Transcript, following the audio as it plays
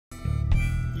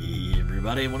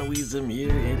everybody, Wisdom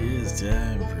here. It is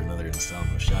time for another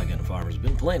installment of Shotgun Farmers.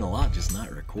 Been playing a lot, just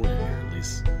not recording, or at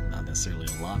least not necessarily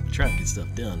a lot, but trying to get stuff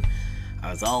done.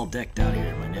 I was all decked out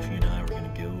here. My nephew and I were going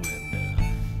to go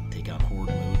and take on Horde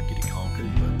mode, get it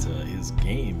conquered, but his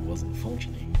game wasn't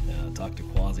functioning. Talked to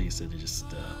Quasi, said to just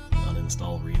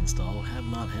uninstall, reinstall. Have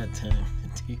not had time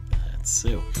to do that,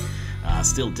 so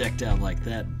still decked out like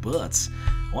that, but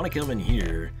I want to come in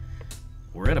here.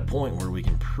 We're at a point where we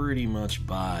can pretty much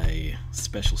buy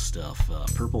special stuff.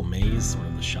 Purple Maze, sort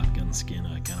of the shotgun skin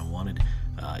I kind of wanted.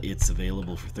 It's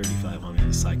available for 3,500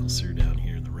 to cycle through down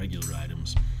here in the regular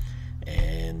items.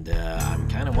 And I'm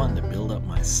kind of wanting to build up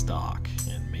my stock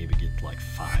and maybe get like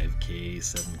 5k,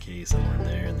 7k somewhere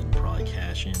there, and then probably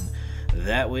cash in.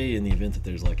 That way, in the event that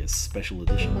there's like a special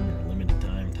edition or limited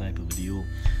time type of deal,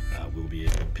 we'll be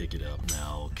able to pick it up.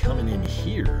 Now, coming in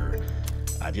here,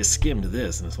 I just skimmed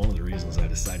this, and it's one of the reasons I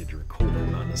decided to record,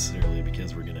 not necessarily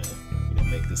because we're gonna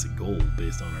make this a goal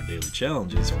based on our daily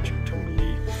challenges, which are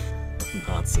totally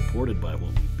not supported by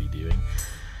what we'd be doing.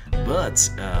 But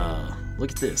look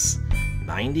at this,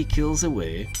 90 kills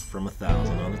away from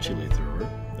 1,000 on the chili thrower.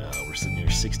 We're sitting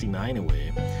here 69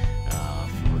 away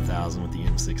from 1,000 with the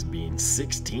M6 being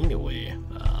 16 away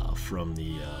from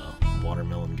the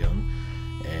watermelon gun.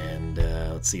 And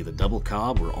let's see, the double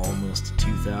cob, we're almost to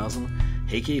 2,000.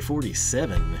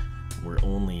 AK-47, we're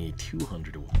only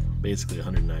 200, basically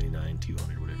 199,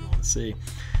 200, whatever you want to say.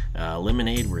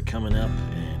 Lemonade, we're coming up,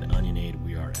 and Onionade,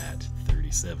 we are at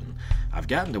 37. I've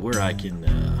gotten to where I can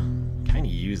kind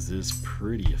of use this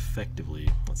pretty effectively.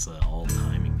 It's all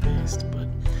timing based, but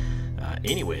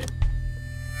anyway,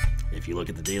 if you look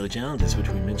at the daily challenges, which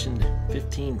we mentioned,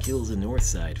 15 kills in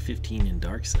Northside, 15 in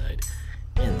Darkside,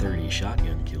 and 30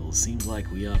 shotgun kills. Seems like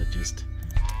we ought to just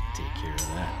take care of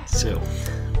that. So,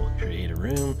 we'll create a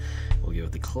room. We'll go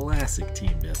with the classic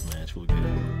team deathmatch. We'll go,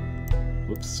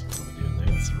 whoops, what am I doing there?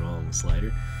 That's the wrong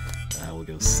slider. We'll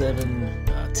go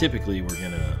 7. Typically, we're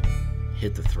going to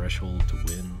hit the threshold to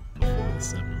win before the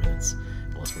 7 minutes,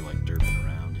 unless we're like derping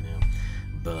around, you know.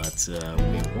 But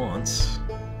we want,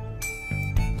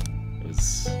 it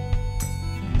was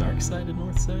Darkside and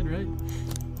Northside, right?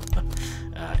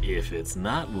 If it's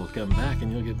not, we'll come back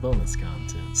and you'll get bonus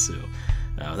content. So,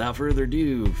 without further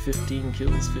ado, 15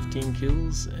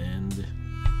 kills, and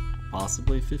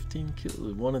possibly 15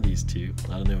 kills. One of these two.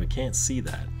 I don't know, we can't see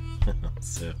that.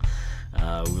 So,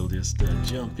 we'll just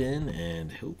jump in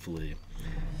and hopefully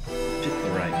pick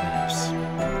the right maps.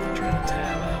 Try to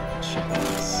tab out and check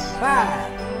this.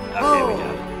 5, okay, we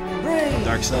got it.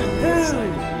 3, Darkside and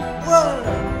Northside.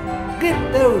 1. Get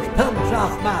those pumps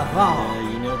off my wall.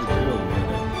 You know the drill.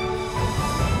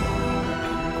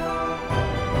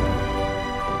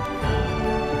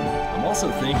 I'm also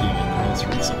thinking in the most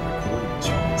recent recording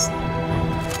streams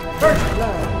that First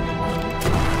blood.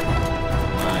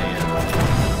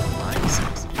 my mic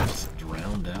seems to get just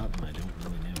drowned out, and I don't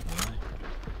really know why.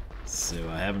 So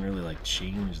I haven't really like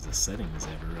changed the settings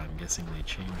ever. I'm guessing they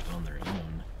changed on their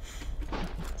own.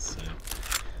 So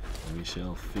we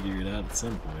shall figure it out at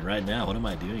some point. Right now, what am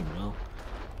I doing? Well,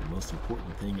 the most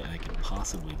important thing I could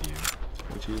possibly do,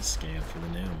 which is scan for the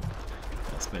gnome.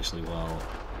 Especially while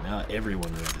now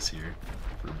everyone notices here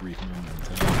for a brief moment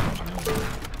in time.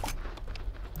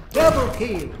 Double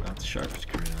kill. Not the sharpest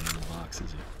crown in the box,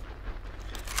 is it?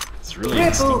 It's really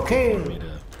Triple instinctive kill. for me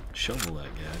to shovel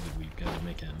that guy, but we've got to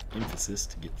make an emphasis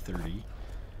to get 30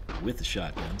 with the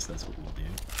shotgun, so that's what we'll do.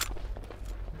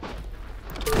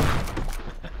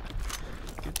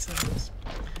 Good times.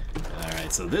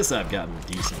 Alright, so this I've gotten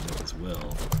decent with as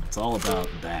well. It's all about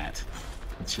that.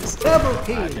 It's just,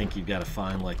 I think you've got to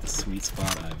find like the sweet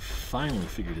spot. I've finally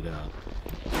figured it out.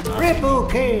 Triple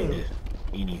kill.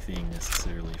 Anything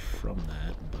necessarily from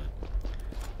that, but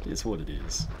it is what it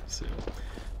is. So,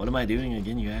 what am I doing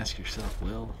again? You ask yourself.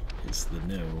 Well, it's the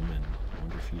gnome, and I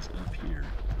wonder if he's up here.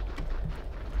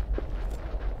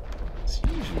 It's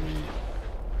usually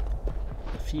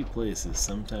a few places.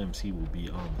 Sometimes he will be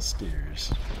on the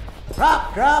stairs.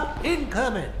 Drop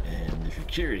incoming. And if you're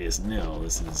curious, no,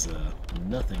 this is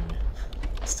nothing.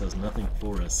 This does nothing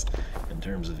for us in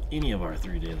terms of any of our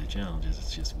 3 daily challenges.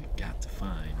 It's just we've got to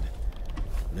find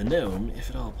the gnome, if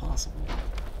at all possible.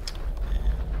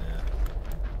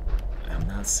 And I'm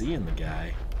not seeing the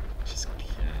guy. It's just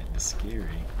kind of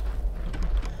scary.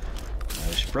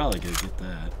 I should probably go get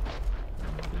that.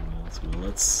 Well,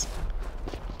 let's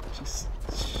just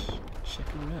check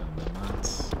around. I'm not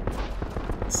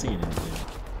seeing anything.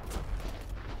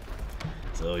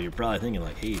 So you're probably thinking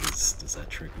like, hey, does that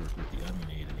trick work with the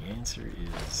Onionade? And the answer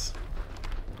is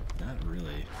not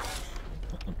really,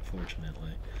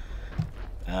 unfortunately.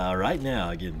 Right now,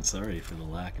 again, sorry for the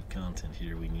lack of content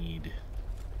here. We need,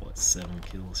 what, 7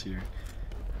 kills here?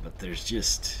 But there's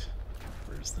just...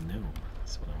 Where's the gnome?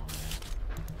 That's what I want to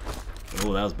add.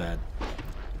 Oh, that was bad.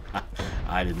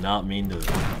 I did not mean to do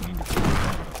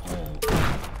that at all.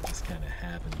 It just kind of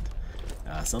happened.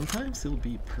 Sometimes he'll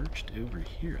be perched over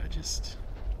here. I just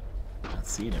not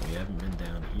seeing it. We haven't been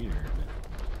down here, but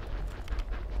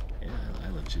yeah, I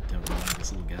legit don't know where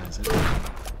this little guy's at.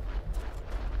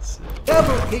 So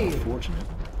Double kill. unfortunate,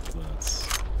 but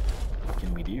what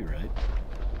can we do, right?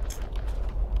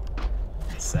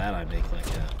 It's sad I make like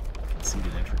a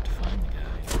conceited effort to find the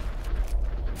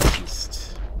guy. He's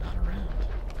just not around.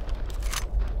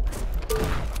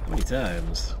 How many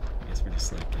times? I guess we're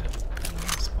just like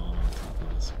spawn on top of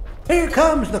us. Here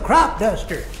comes the crop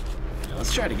duster. Yeah,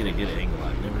 let's try to get a good angle.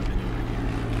 I've never been over here.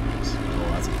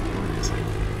 Oh, that's glorious.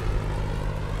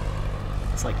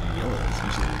 It's like yellow. It's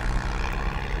usually.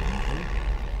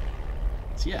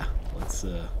 So yeah, let's try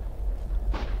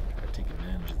to take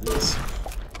advantage of this.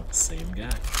 Same guy,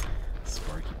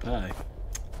 Sparky Pie.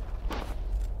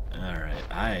 All right,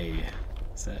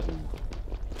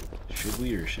 should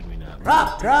we or should we not?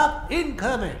 Drop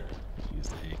incoming. Use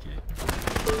the AK.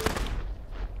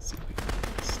 See if we can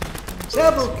sneak them.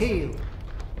 Double kill.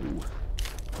 Ooh,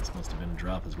 this must have been a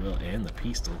drop as well, and the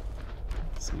pistol.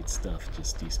 Sweet stuff,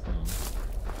 just despawned.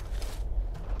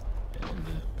 And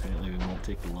apparently we won't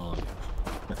take the log.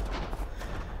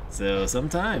 So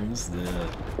sometimes the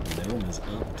gnome is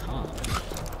up top.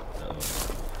 That's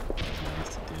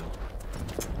nice to do.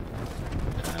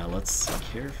 Let's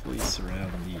carefully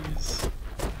surround these.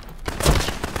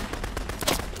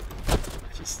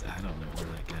 I don't know where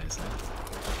that guy's at.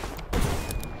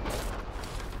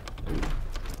 Ooh.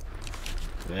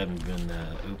 We haven't been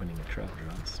opening the crop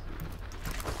drops.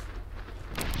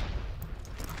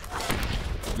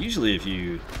 Usually if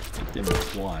you hit them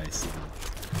twice,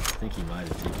 I think he might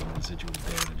have taken residual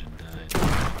damage and died.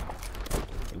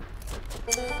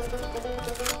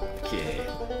 Okay,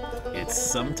 it's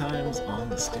sometimes on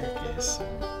the staircase.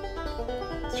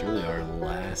 It's really our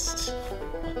last.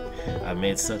 I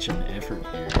made such an effort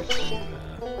here to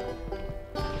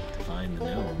find the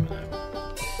gnome, and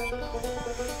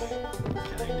I'm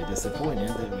kind of disappointed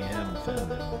that we haven't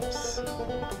found him. So,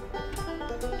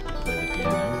 play the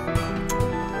piano.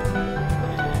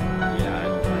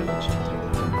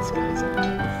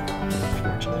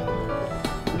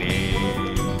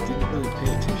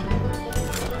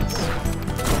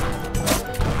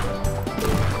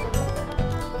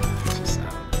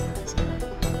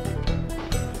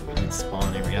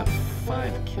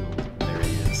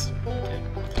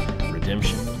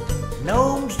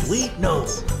 Gnome, sweet gnome.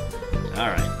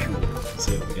 Alright, cool.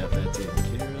 So we got that taken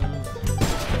care of.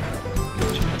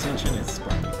 Get your attention, it's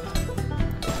Sparky Pie.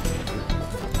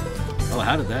 Oh,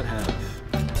 how did that have?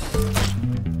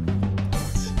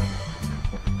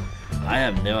 I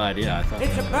have no idea. I thought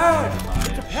It's a that bird. It's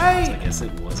a shots. plane. I guess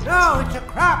it wasn't. No, it's a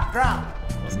crop drop.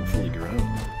 It wasn't fully grown,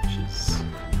 which is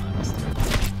my mistake.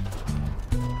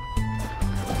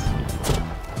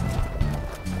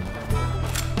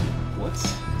 What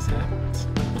is happening?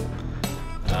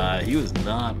 He was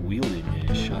not wielding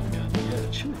a shotgun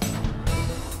yet.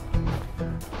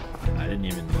 I didn't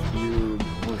even hear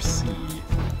or see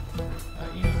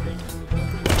anything that would help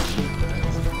me believe that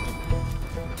was a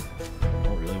I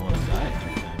don't really want to die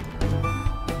 3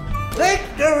 times.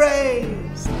 Victory!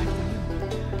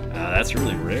 That's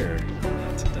really rare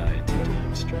to die 2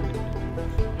 times straight.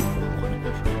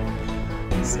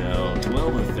 So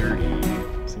 12 and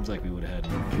 30. Seems like we would have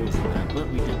had more kills than that, but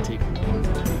we did take a long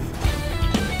time to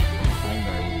find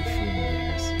our little friend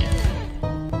here.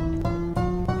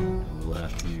 We'll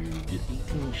have to get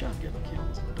 18 shotgun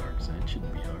kills on the Darkside.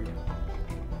 Shouldn't be hard.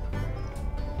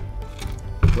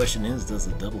 The question is, does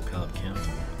the double cob count?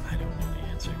 I don't know the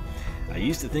answer. I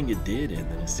used to think it did, and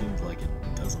then it seems like it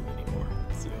doesn't anymore.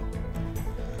 So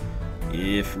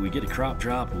if we get a crop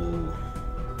drop, we'll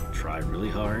try really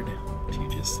hard to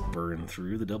just burn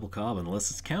through the double cob unless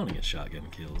it's counting as shotgun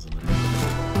kills. And then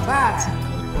 5,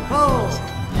 4,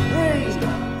 3,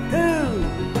 2,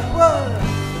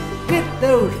 1. Get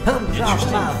those pumps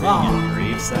off my thing lawn. in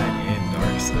Graveside and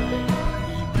Darkside,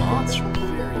 the bots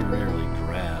very rarely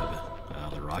grab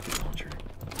the rocket launcher.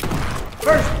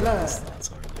 First blood. That's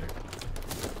hard there.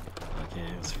 Okay,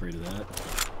 I was afraid of that.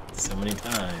 So many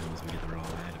times we get the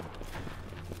wrong item.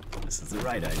 This is the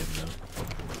right item though.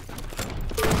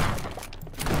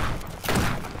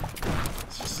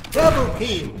 Double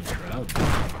kill. Crowd.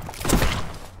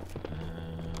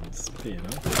 And it's paying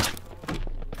off.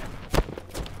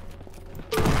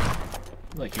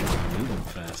 Like he was moving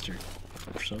faster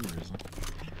for some reason.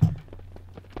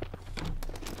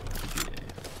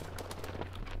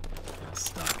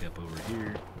 stock up over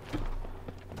here.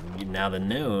 Now the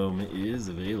gnome is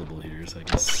available here, so I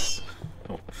guess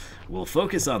we'll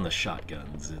focus on the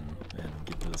shotguns and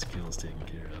get those kills taken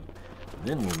care of.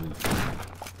 Then we'll move forward.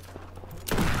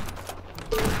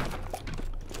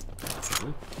 That's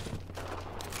it.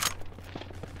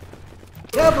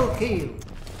 Double kill.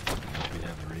 We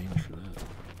have the range for that.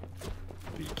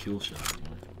 It'll be a kill shot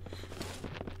anyway.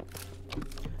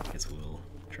 Guess we'll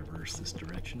traverse this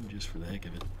direction just for the heck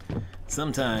of it.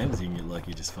 Sometimes you can get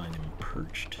lucky, just find him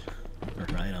perched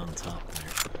right on top there.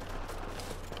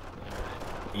 Right.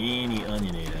 Any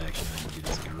onionade action I can get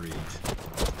is great.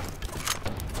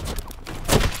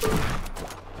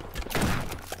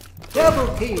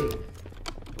 Double kill.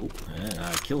 Oh,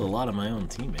 I kill a lot of my own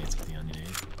teammates with the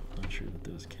onionade. Not sure that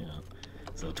those count.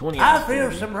 So 20 out I of feel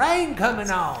 30. some rain coming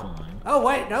That's on. fine. Oh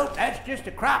wait, no, that's just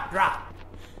a crop drop.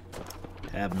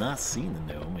 Have not seen the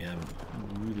gnome. We haven't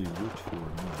really looked for him.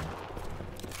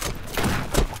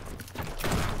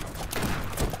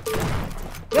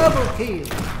 Double kill.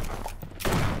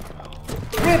 Oh,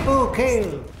 Triple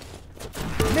kill.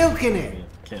 Milking it. yeah,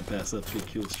 can't pass up good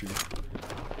kill streak.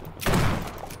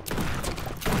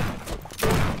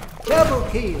 Double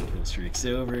kill. Kill streak's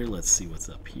over. Let's see what's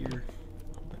up here.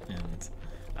 And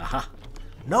aha!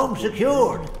 Gnome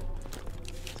secured.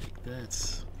 Take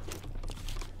that.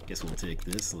 Guess we'll take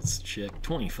this. Let's check.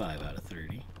 25 out of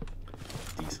 30.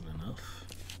 Decent enough.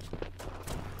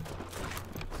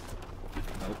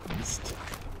 Oh, missed.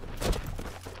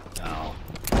 Oh.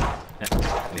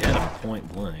 We had him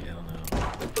point blank. I don't know.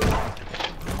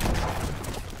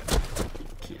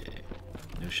 Okay.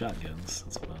 No shotguns.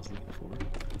 That's what I was looking for.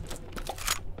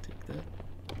 Take that.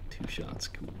 2 shots.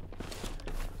 Cool.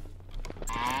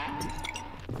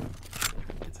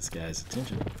 Get this guy's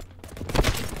attention.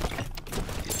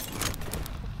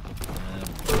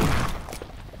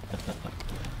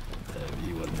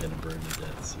 He wasn't going to burn to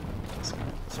death. So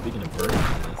speaking of burning to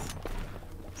death,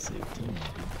 save team.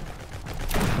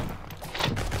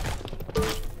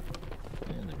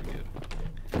 And there we go.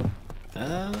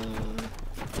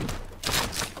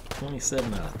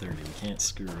 27 out of 30. We can't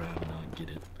screw around and not get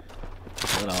it.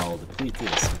 But I'll deplete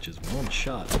this, which is 1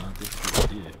 shot, not difficult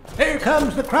to do. Here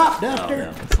comes the crop Oh, duster.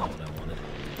 no, that's not what I wanted.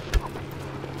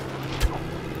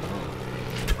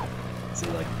 See,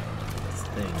 like, this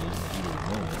thing is either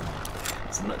moment.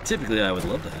 So not, typically I would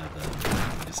love to have that.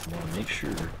 I just want to make sure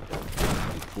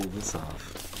we pull this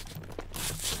off.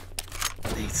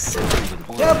 They separated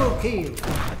the Double kill.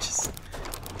 I just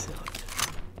tell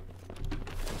you.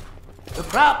 The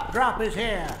crop drop is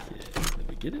here. Yeah, did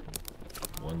we get it?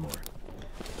 1 more.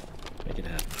 Make it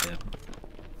happen, Captain.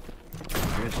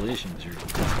 Congratulations, you're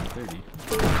testing 30.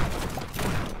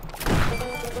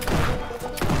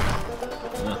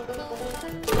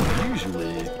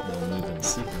 Usually they'll move in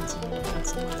sequence and we'll have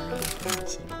somebody right in front of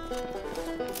us.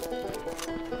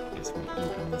 Guess we'll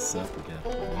open this up. We got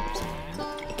oops in here.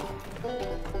 Oh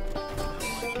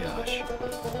my gosh.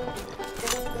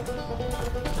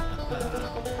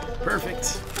 Perfect.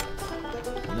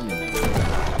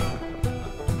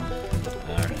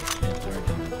 Alright, can't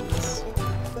argue with this.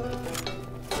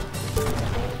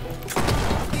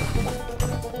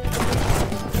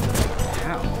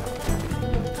 How?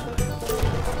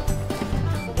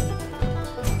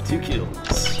 2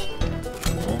 kills.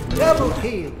 Double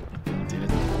kill. Do it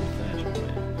the old-fashioned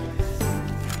way.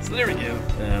 So there we go.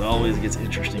 It always gets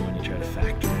interesting when you try to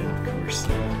factor in, of course,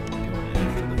 going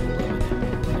after the beloved.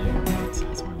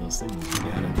 It's one of those things you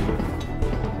gotta do.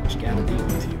 What you gotta do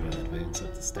to advance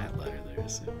up the stat ladder there.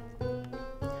 So,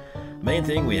 main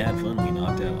thing, we had fun. We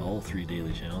knocked out all 3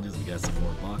 daily challenges. We got some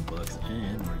more block bucks,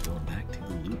 and we're going back to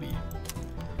the looby.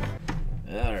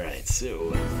 Alright,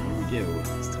 so here we go.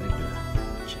 It's time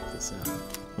to check this out.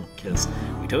 Because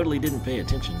we totally didn't pay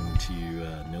attention to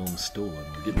Gnome Stolen.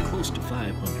 We're getting close to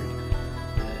 500.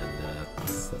 And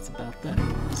that's about that.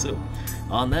 So,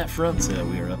 on that front,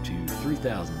 we are up to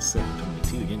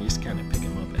 3,722. Again, just kind of pick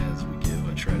them up as we go.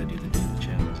 I try to do the daily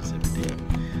challenges every day.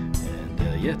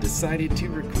 And yeah, decided to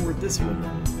record this one.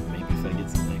 Maybe if I get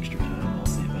some extra time, I'll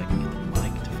see if I can get the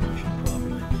mic to function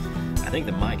properly. I think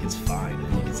the mic is fine. I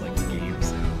think it's like the game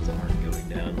sounds aren't going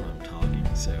down when I'm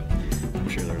talking. So I'm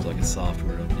sure there's like a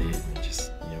software update that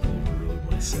just,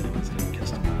 overrode my settings and I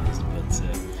customized.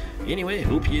 But anyway,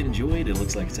 hope you enjoyed. It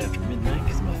looks like it's after midnight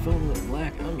because my phone went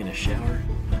black. I'm going to shower.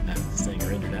 This thing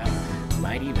rendered out.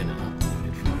 Might even upload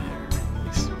it from there.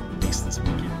 At least this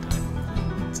weekend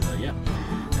time. But yeah.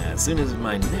 As soon as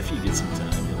my nephew gets some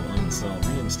time, he'll uninstall,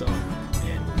 reinstall,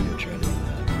 and we're going to try to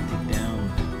take down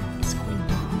this Queen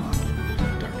Block in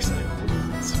the Darkside.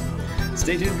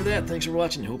 Stay tuned for that. Thanks for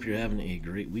watching. Hope you're having a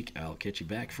great week. I'll catch you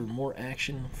back for more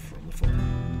action from the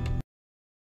farm.